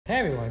Hey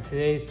everyone,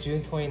 today is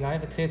June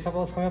 29th and today's top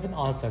is coming up in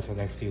Enstars for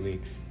the next few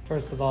weeks.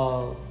 First of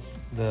all,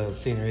 the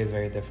scenery is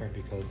very different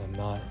because I'm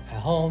not at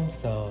home,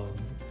 so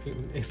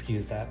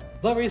excuse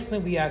that. But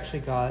recently we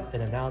actually got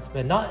an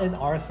announcement, not in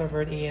our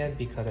server in EN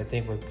because I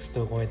think we're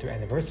still going through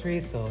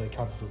anniversary, so it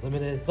counts as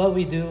limited. But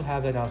we do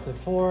have an announcement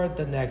for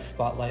the next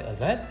Spotlight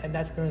event, and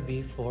that's going to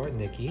be for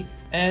Nikki.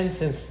 And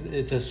since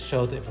it just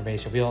showed the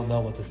information, we don't know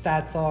what the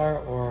stats are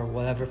or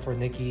whatever for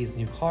Nikki's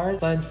new card.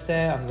 But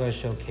instead, I'm going to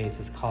showcase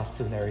his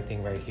costume and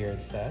everything right here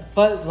instead.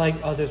 But like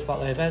other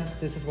Spotlight events,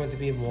 this is going to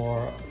be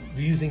more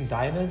using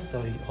diamonds,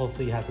 so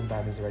hopefully you have some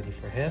diamonds ready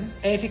for him.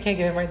 And if you can't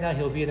get him right now,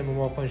 he'll be in a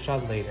Memorial Point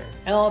shop later.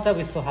 And all of that,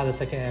 we still have the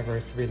second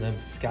anniversary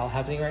limited scout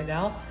happening right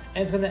now,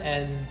 and it's going to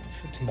end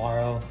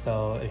tomorrow.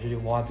 So if you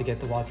want to get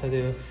the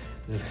Watadu,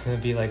 this is going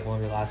to be like one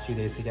of the last few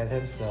days to get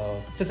him,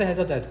 so just a heads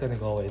up that's going to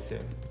go away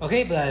soon.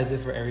 Okay, but that is it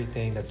for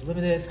everything that's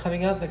limited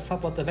coming up. Let's talk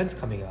about the events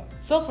coming up.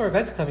 So for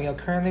events coming up,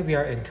 currently we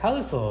are in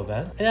Kalu Solo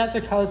event, and after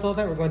Kalu Solo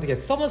event, we're going to get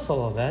Soma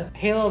Solo event,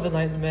 Halo of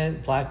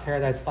Enlightenment, Black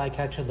Paradise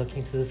Flycatcher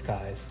Looking to the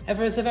Skies. And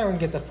for this event, we're going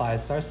to get the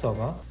 5-star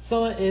Soma.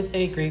 Soma is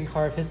a green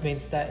card of his main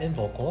stat in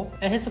Vocal,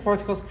 and his support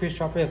skills increase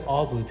drop rate of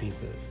all blue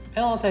pieces.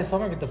 And alongside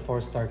Soma, we're going to get the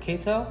 4-star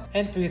Kato,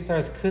 and 3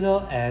 stars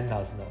Kudo and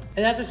Nazuno.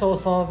 And after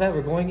Solo event,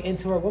 we're going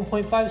into our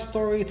 1.5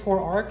 story tour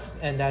arcs,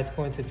 and that's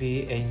going to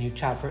be a new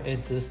chapter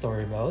into the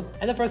story mode.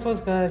 And the first one is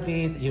going to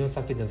be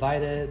Yunosaki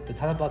Divided, the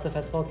Tanabata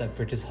Festival that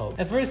bridges hope.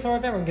 And for the story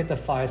event, we're going to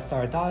get the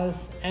 5-star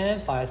Adonis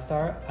and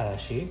 5-star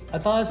Arashi.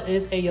 Adonis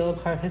is a yellow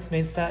card of his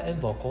main stat in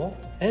Vocal,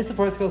 and his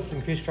support skills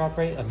increase drop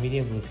rate of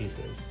medium blue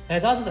pieces.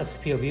 And Adonis is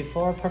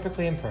SPPOV4,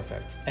 Perfectly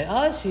Imperfect. And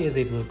Arashi is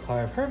a blue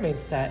card of her main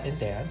stat in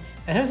Dance,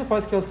 and her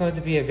support skill is going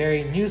to be a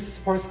very new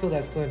support skill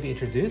that's going to be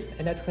introduced,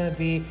 and that's going to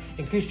be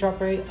increased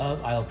drop rate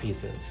of idle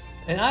pieces.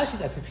 And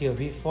Arashi's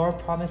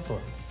SPPOV4, Promise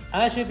Swords.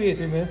 Arashi will be a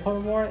 3 million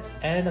point reward,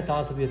 and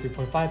Adonis will be a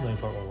 3.5 million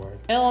point reward.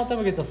 And along with them,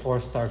 we get the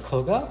 4-star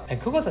Koga,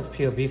 and Koga's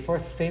SPPOV4,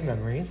 Sustained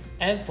Memories,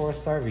 and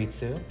 4-star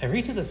Ritsu, and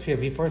Ritsu's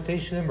SPPOV4,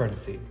 Station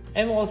Emergency.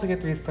 And we'll also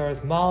get 3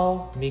 stars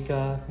Mao,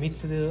 Mika,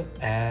 Mitsuru,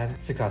 and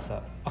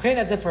Tsukasa. Okay,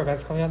 that's it for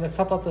events coming up. Let's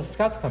talk about the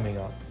scouts coming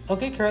up.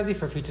 Okay, currently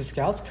for feature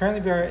scouts,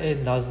 currently we are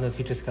in Nazuna's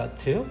feature scout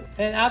 2.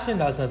 And after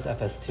Nazuna's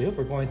FS2,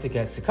 we're going to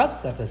get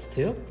Tsukasa's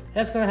FS2. And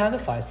that's going to have the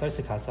 5-star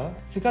Tsukasa.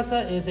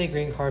 Tsukasa is a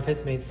green card of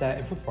his main stat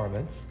in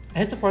performance, and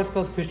his support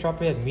skills increase drop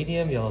rate of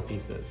medium yellow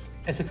pieces.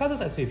 And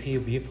Tsukasa's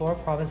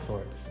SPPOV4, Promise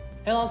Swords.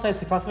 And alongside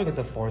Tsukasa, we get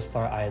the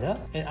 4-star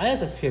Aida, and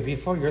Aida's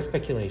SPOV4, Your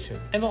Speculation.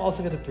 And we'll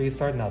also get the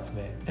 3-star Natsume.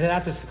 And then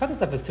after Tsukasa's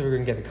FS2, we're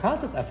going to get the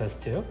Kanata's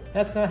FS2, and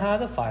that's going to have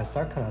the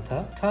 5-star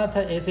Kanata.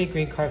 Kanata is a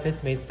green card of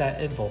his main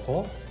stat in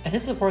Vocal, and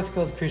his support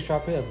skills increase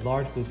drop rate of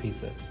large blue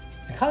pieces.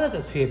 And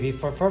Kanata's SPOV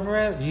for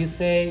Fervor,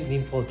 Yusei,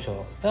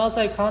 Ninpocho. And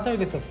alongside Kanata, we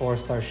get the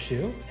 4-star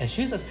Shu, and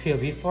Shu's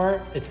SPOV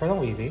for Eternal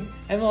Weaving,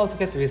 and we'll also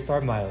get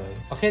 3-star Myling.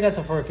 Okay, that's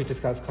it for feature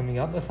scouts coming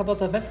up. Let's talk about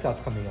the event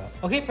scouts coming up.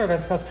 Okay, for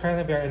event scouts,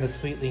 currently we are in the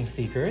Sweetling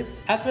Seekers.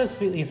 After the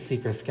Sweetling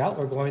Seeker Scout,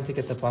 we're going to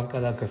get the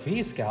Bankara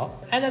Graffiti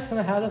Scout, and that's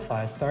going to have the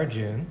 5-star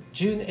June.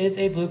 June is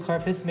a blue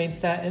card of his main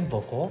stat in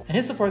Vocal, and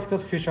his support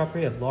skills increase drop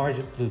rate of large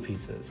blue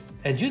pieces.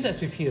 And June's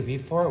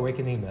SPPOV for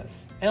Awakening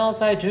Myth. And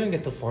alongside June,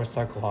 get the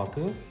 4-star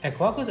Kohaku, and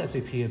Kohaku's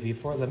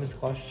SPPOV4, Lemon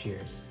Squash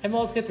Cheers. And we'll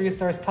also get 3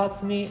 stars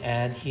Tatsumi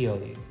and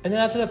Hiyori. And then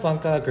after the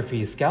Banka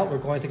Graffiti Scout, we're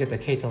going to get the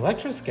Kato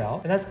Lecture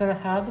Scout, and that's going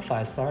to have the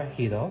 5-star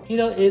Hiro.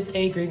 Hiro is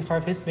a green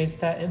card of his main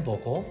stat in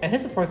Vocal, and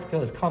his support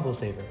skill is Combo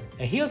Saver.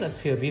 And Hiro's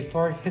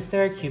SPOV4,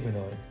 Hysteric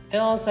Humanoid. And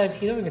alongside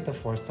Hiro, we get the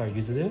 4-star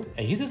Yuzu,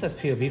 and Yuzu's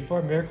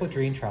SPOV4, Miracle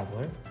Dream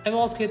Traveler. And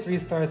we'll also get 3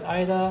 stars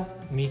Aida,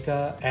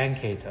 Mika, and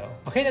Kato.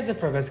 Okay, that's it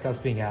for event scouts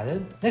being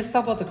added. Next, let's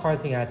talk about the cards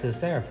being added to the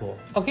standard pool.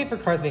 Okay, for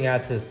cards being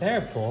added to the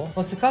standard pool,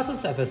 when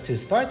Tsukasa's FS2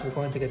 starts, we're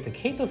going to get the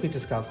Kato feature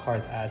scout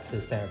cards added to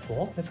the standard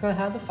pool. It's going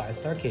to have the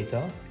 5-star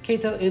Kato.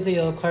 Kato is a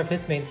yellow card of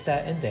his main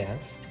stat in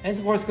Dance, and his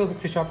support skills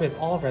increase drop rate of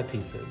all red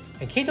pieces.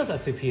 And Kato's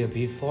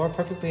SPPOV4,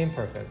 Perfectly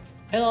Imperfect.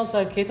 And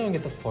alongside Kato, we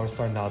get the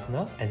 4-star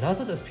Nazuna, and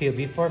Nazuna's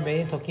SPOV4,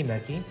 Main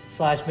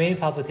Tokimeki / Main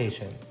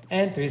Palpitation,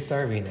 and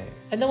 3-star Rine.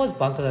 And then once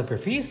Bankara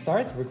Graffiti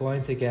starts, we're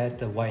going to get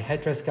the White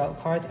Headdress Scout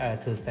cards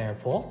added to the standard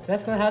pool. And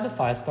that's going to have the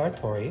 5-star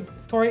Tori.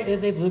 Tori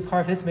is a blue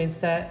card of his main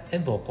stat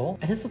in Vocal,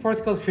 and his support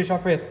skills increase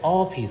drop rate of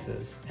all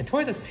pieces. And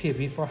Tori's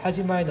SPOV4,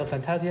 Hajimai no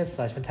Fantasia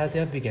 /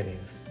 Fantasia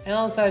Beginnings. And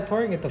alongside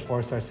Tori, we get the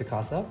 4-star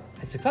Tsukasa,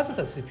 and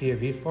Tsukasa's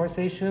SPOV4,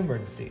 Seishun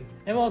Emergency.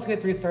 And we'll also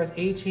get 3 stars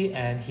Eiichi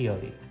and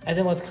Hiyori. And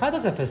then once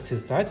Kanata's FS2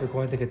 starts, we're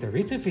going to get the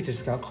Ritsu feature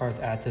scout cards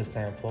added to the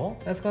standard pool.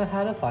 That's going to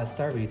have a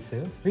 5-star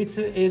Ritsu.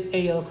 Ritsu is a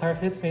yellow card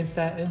of his main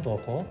stat in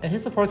Vocal, and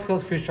his support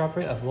skills increase drop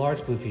rate of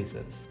large blue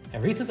pieces.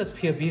 And Ritsu's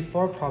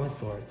SPOV4, Promise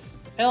Swords.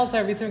 And also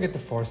I recently get the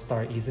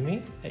 4-star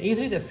Izumi, and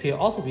Izumi's SP will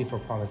also be for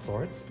Promised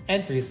Swords,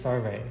 and 3-star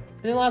Rei.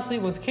 And then lastly,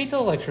 once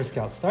Kaito Lecture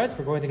Scout starts,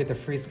 we're going to get the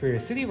Free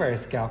Spirit City Rider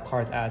Scout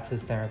cards added to the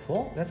standard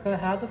pool. That's going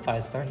to have the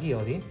 5-star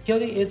Hiyori.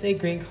 Hiyori is a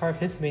green card,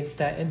 his main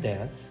stat in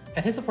Dance,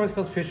 and his support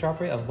skills creates drop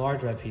rate of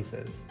large red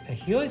pieces. And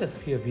Hiyori's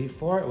SP will be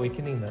for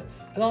Awakening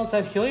Myth. And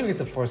alongside Hiyori, we get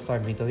the 4-star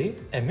Midori,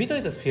 and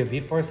Midori's SP will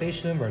be for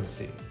Seishun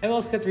Emergency. And we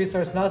also get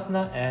 3-stars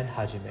Nasuna and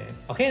Hajime.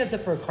 Okay, that's it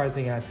for cards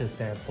being added to the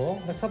standard pool.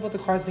 Let's talk about the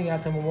cards being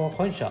added to Momoa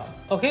Coin Shop.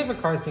 Okay, for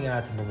cards being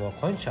added to Momoa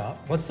Coin Shop,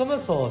 once Summer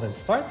Soul event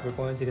starts, we're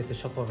going to get the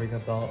Shuffle Ring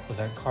of Bell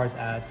event cards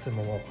added to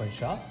Momoa Coin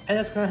Shop. And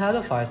that's going to have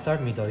the 5-star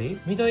Midori.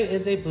 Midori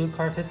is a blue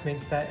card, his main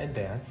stat in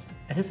Dance,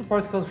 and his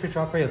support skills create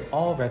drop rate of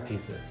all red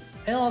pieces.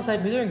 And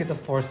alongside Midori, we get the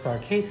 4-star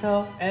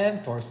Kaito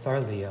and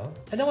 4-star Leo.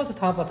 And then once the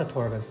top of the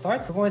tour event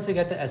starts, we're going to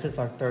get the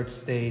SSR 3rd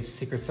Stage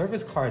Secret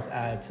Service cards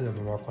added to the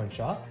Momoa Coin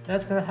Shop. And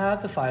that's going to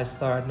have the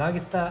 5-star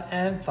Nagisa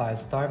and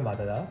 5-star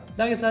Madara.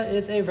 Nagisa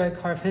is a red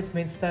card, his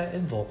main stat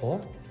in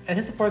Vocal, and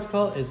his support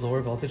spell is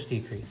Lower Voltage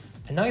Decrease.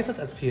 And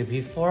Nagisa's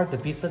SPOB for the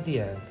Beast of the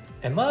End.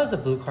 And Mud is a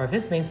blue card,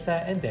 his main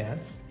stat in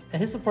Dance,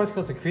 and his support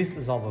skills increase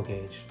Zombo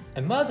Gauge.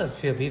 And Mud's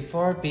SPOB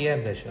for Be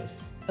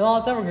Ambitious. And all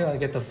of them, we're going to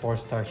get the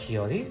 4-star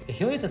Hiyori.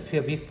 Hiyori's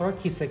SPOB for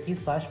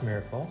Kiseki /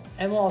 Miracle.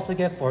 And we'll also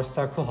get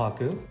 4-star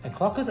Kohaku, and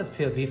Kohaku's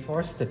SPOB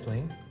for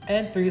Stippling,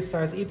 and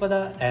 3-stars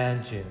Ipada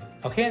and June.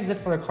 Okay, and that's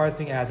it for the cards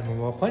being added to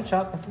Momoa Coin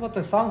Shop. Let's talk about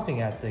the songs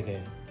being added to the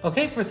game.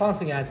 Okay, for songs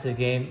being added to the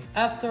game,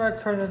 after our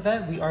current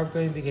event, we are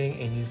going to be getting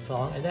a new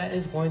song, and that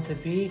is going to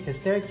be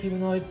Hysteric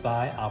Humanoid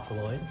by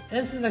Alkaloid.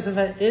 And since the next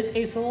event is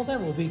a solo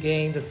event, we'll be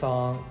getting the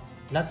song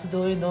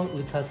Natsudori no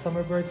Uta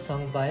Summerbird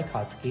sung by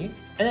Katsuki.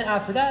 And then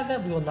after that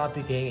event, we will not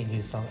be getting a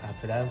new song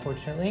after that,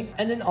 unfortunately.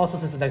 And then also,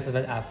 since the next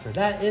event after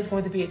that is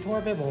going to be a tour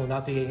event, we will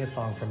not be getting a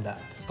song from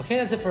that. Okay,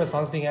 that's it for the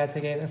songs being added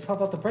to the game. Let's talk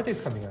about the birthdays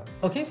coming up.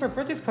 Okay, for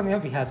birthdays coming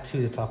up, we have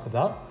 2 to talk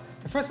about.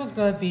 The first one's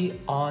going to be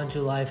on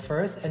July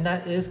 1st, and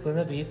that is going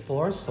to be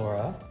for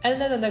Sora. And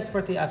then the next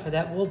birthday after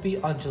that will be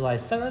on July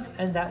 7th,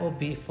 and that will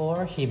be for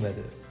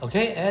Himeru.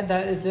 Okay, and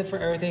that is it for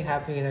everything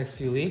happening in the next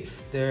few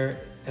weeks.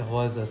 It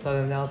was a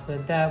sudden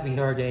announcement that we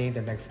are getting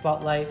the next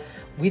Spotlight.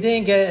 We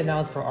didn't get it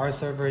announced for our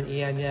server in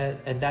EN yet,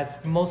 and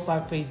that's most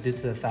likely due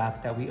to the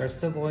fact that we are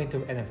still going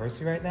through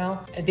Anniversary right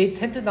now, and they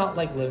tend to not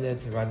like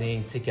limiteds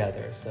running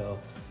together, so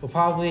we'll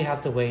probably have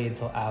to wait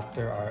until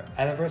after our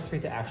Anniversary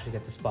to actually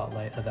get the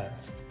Spotlight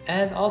event.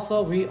 And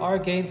also, we are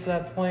getting to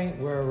that point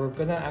where we're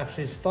gonna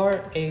actually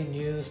start a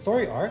new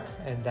story arc,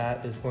 and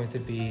that is going to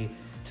be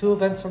 2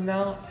 events from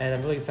now, and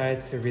I'm really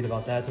excited to read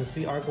about that since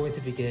we are going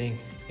to be getting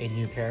a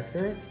new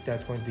character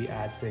that's going to be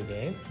added to the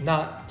game.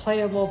 Not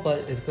playable, but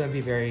it's going to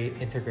be very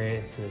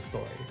integrated into the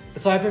story.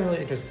 So I've been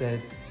really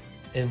interested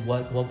in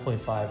what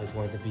 1.5 is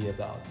going to be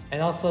about. And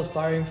also,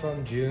 starting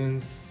from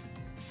June's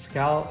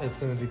Scout, it's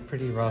going to be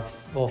pretty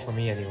rough, well for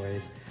me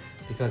anyways,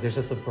 because there's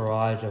just a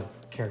barrage of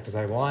characters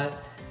I want,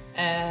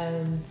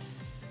 and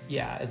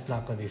yeah, it's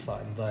not going to be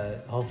fun,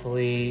 but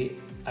hopefully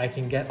I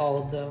can get all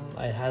of them.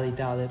 I highly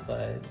doubt it,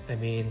 but I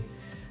mean,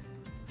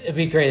 it'd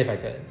be great if I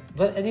could.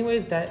 But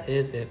anyways, that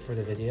is it for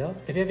the video.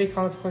 If you have any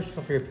comments or questions,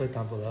 feel free to put it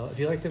down below. If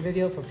you like the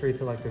video, feel free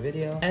to like the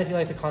video. And if you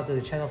like the content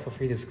of the channel, feel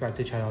free to subscribe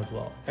to the channel as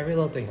well. Every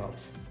little thing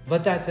helps.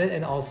 But that's it,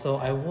 and also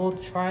I will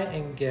try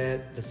and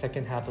get the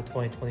second half of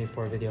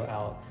 2024 video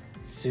out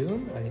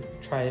soon. I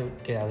try to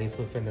get at least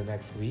within the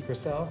next week or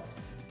so.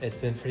 It's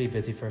been pretty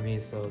busy for me,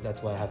 so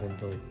that's why I haven't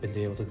really been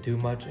able to do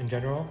much in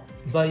general.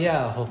 But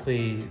yeah,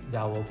 hopefully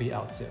that will be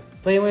out soon.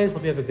 But anyways,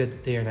 hope you have a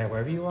good day or night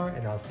wherever you are,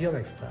 and I'll see you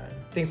next time.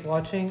 Thanks for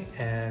watching,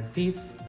 and peace.